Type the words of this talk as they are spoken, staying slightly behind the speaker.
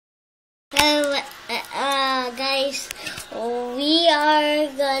Well, guys, we are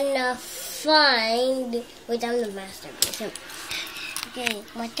gonna find. Wait, I'm the master. Okay,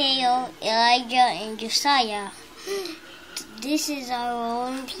 Mateo, Elijah, and Josiah. This is our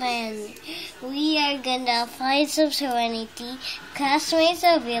own plan. We are gonna find some Serenity, classmates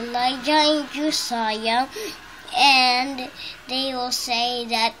of Elijah and Josiah, and they will say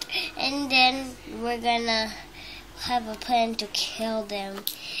that, and then we're gonna have a plan to kill them.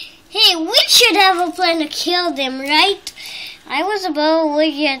 Hey, we should have a plan to kill them, right? I was about to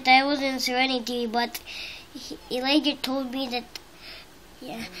look at I was in Serenity, but Elijah told me that,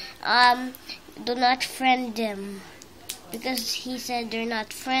 do not friend them. Because he said they're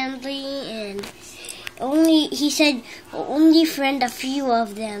not friendly, and he said only friend a few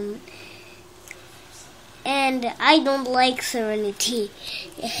of them. And I don't like Serenity.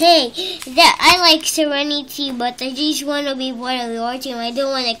 Hey, I like Serenity, but I just want to be part of your team. I don't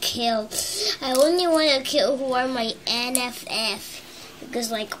want to kill. I only want to kill who are my NFF.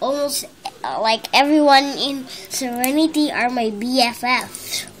 Because almost everyone in Serenity are my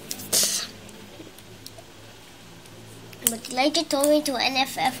BFFs. But Elijah told me to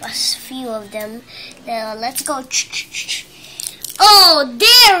NFF a few of them. Now let's go. Oh,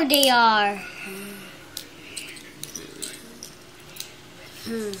 there they are.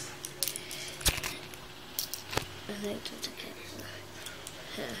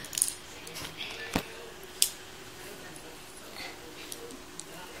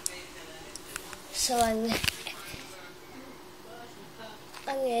 So I'm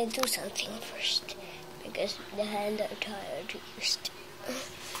gonna do something first because the hands are tired to use it.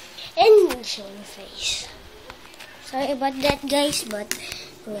 And show the face. Sorry about that, guys, but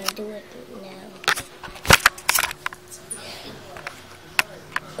we're gonna do it now.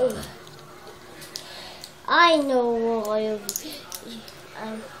 I know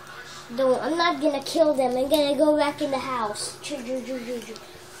I'm not gonna kill them. I'm gonna go back in the house.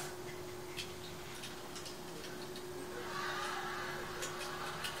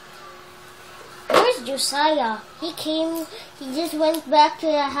 Where's Josiah? He just went back to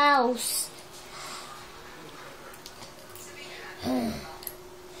the house.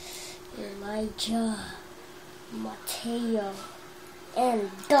 Elijah, Mateo,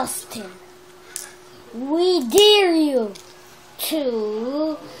 and Dustin, we dare you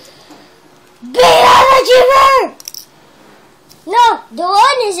to be an achiever! No, the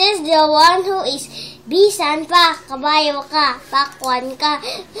one is the one who is bisan pa, kabayo ka, pakwan ka,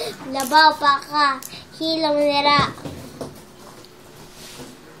 labaw pa ka, hilang nira.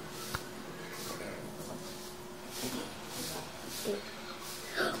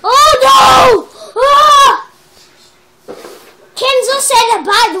 Oh no! Ah! Kenzo said a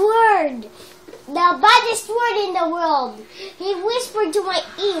bad word. The baddest word in the world. He whispered to my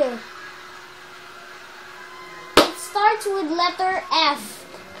ear. It starts with letter F.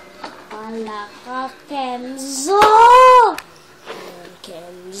 Wala ka, Kenzo!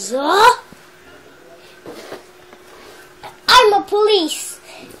 Kenzo? I'm a police.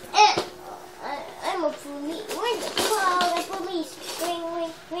 I'm a police. Where's the police? Ring,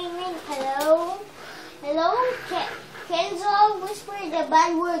 ring, ring, ring. Hello? Hello? Kenzo whispered a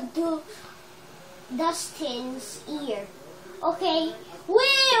bad word to Dustin's ear. Okay.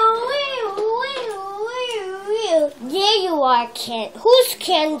 There you are, Ken. Who's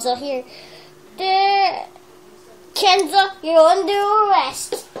Kenzo here? There. Kenzo, you're under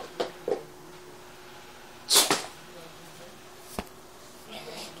arrest.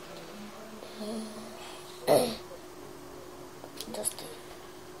 Dustin,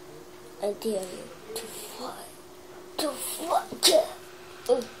 I dare you to fight.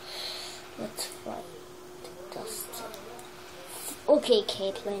 Let's fight, Dustin. Okay,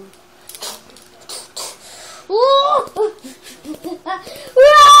 Caitlin.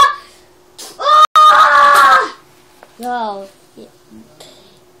 No,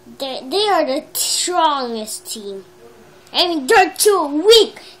 they are the strongest team. I mean, they're too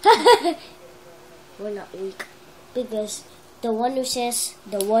weak. We're not weak because the one who says,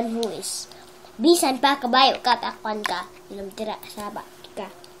 the one who is bisan pa, kabayo ka, takpan ka, ilang tira, saba ka.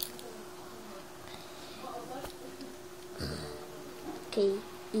 Okay,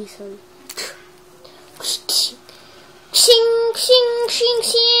 easily. Shing, shing, shing,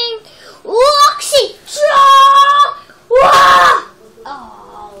 shing. Oxy!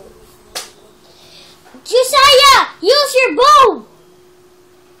 Oh. Josiah, use your bow!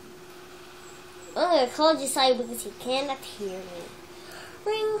 I'm gonna call Josiah because he cannot hear me.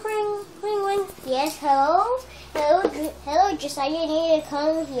 Ring, ring, ring, ring. Yes, hello? Hello, Josiah, you need to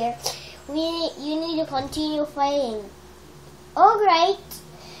come here. You need to continue fighting. Alright.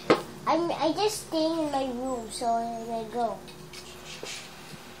 I just stay in my room, so I'm gonna go.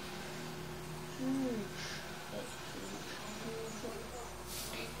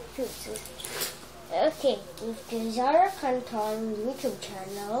 Okay, if the Zara Canton YouTube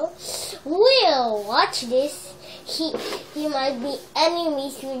channel will watch this, he might be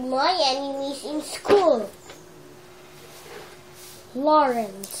enemies with my enemies in school.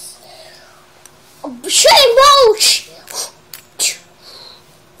 Lawrence. Shame Roach!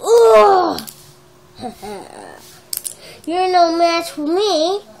 You're no match for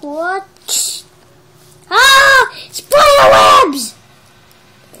me. What? Ah! Spider webs!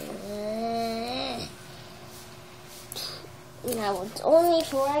 Now it's only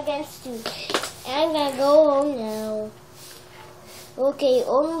 4 against 2. I'm gonna go home now. Okay,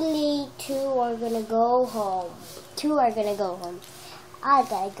 only 2 are gonna go home. 2 are gonna go home. I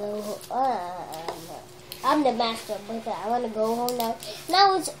gotta go home. I'm the master, but I wanna go home now.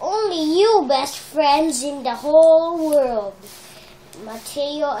 Now it's only you best friends in the whole world.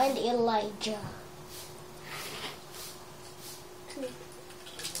 Mateo and Elijah.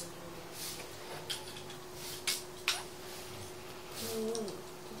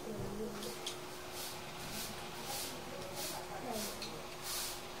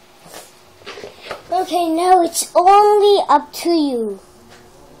 Okay, now it's only up to you,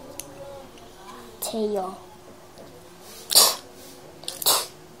 Teo.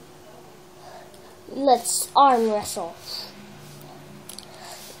 Let's arm wrestle.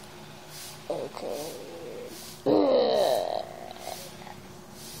 Okay.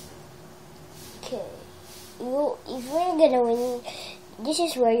 Okay. If we're gonna win, this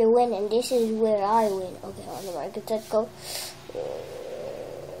is where you win, and this is where I win. Okay, on the market, let's go.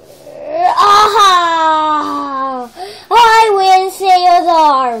 Ah! I win, Teo, the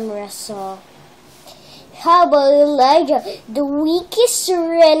arm wrestle. How about Elijah, the weakest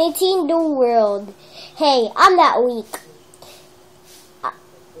Serenity in the world? Hey, I'm not weak.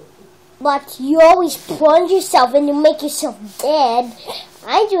 But you always plunge yourself and you make yourself dead.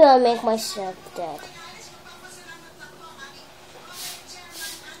 I do not make myself dead.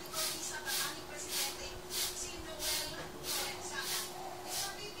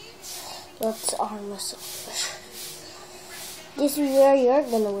 Let's arm wrestle. This is where you're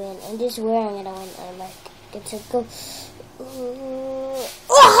gonna win, and this is where I'm gonna win. I'm like, get to go.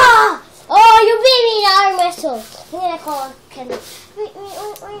 Oh, you beat me in arm wrestle. I'm gonna call Kenzo.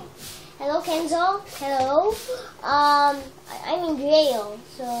 Hello, Kenzo. Hello. I'm in jail,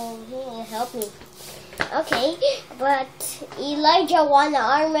 so he can help me. Okay, but Elijah won the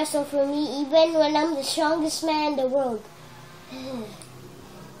arm wrestle for me, even when I'm the strongest man in the world.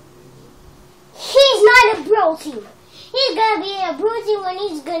 He's not a bro team. He's gonna be a bro team when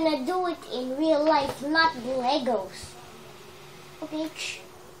he's gonna do it in real life, not Legos. Okay.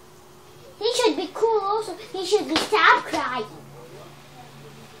 He should be cool also. He should be stop crying.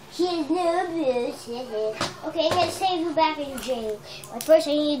 He's nervous. Okay, I'm gonna save you back in jail. But first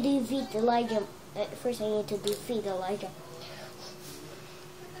I need to defeat Elijah.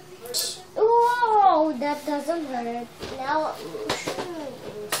 Whoa, that doesn't hurt. Now,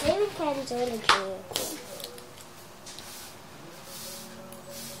 save Kenzo in jail.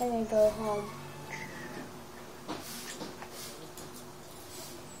 And then go home.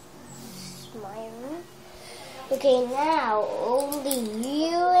 Smile. Okay, now only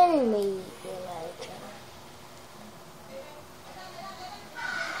you and me, Elijah.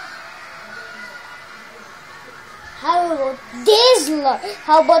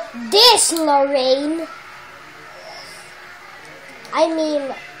 How about this, Lorraine? I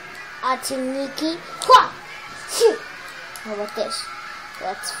mean, Atiniki. Shoot. How about this?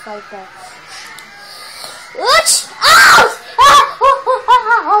 Let's fight that. Ouch! Ow!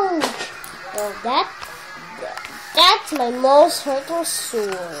 Well, that's my most hurtful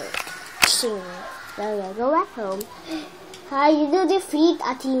sword. Now I go back home. How you do defeat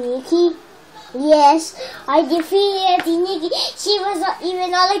Atiniki? Yes, I defeated Atiniki. She was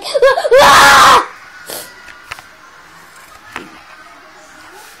even all like, ah!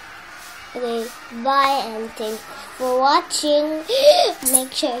 Okay, bye and thanks for watching.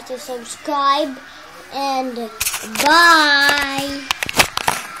 Make sure to subscribe and bye.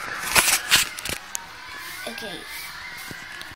 Okay.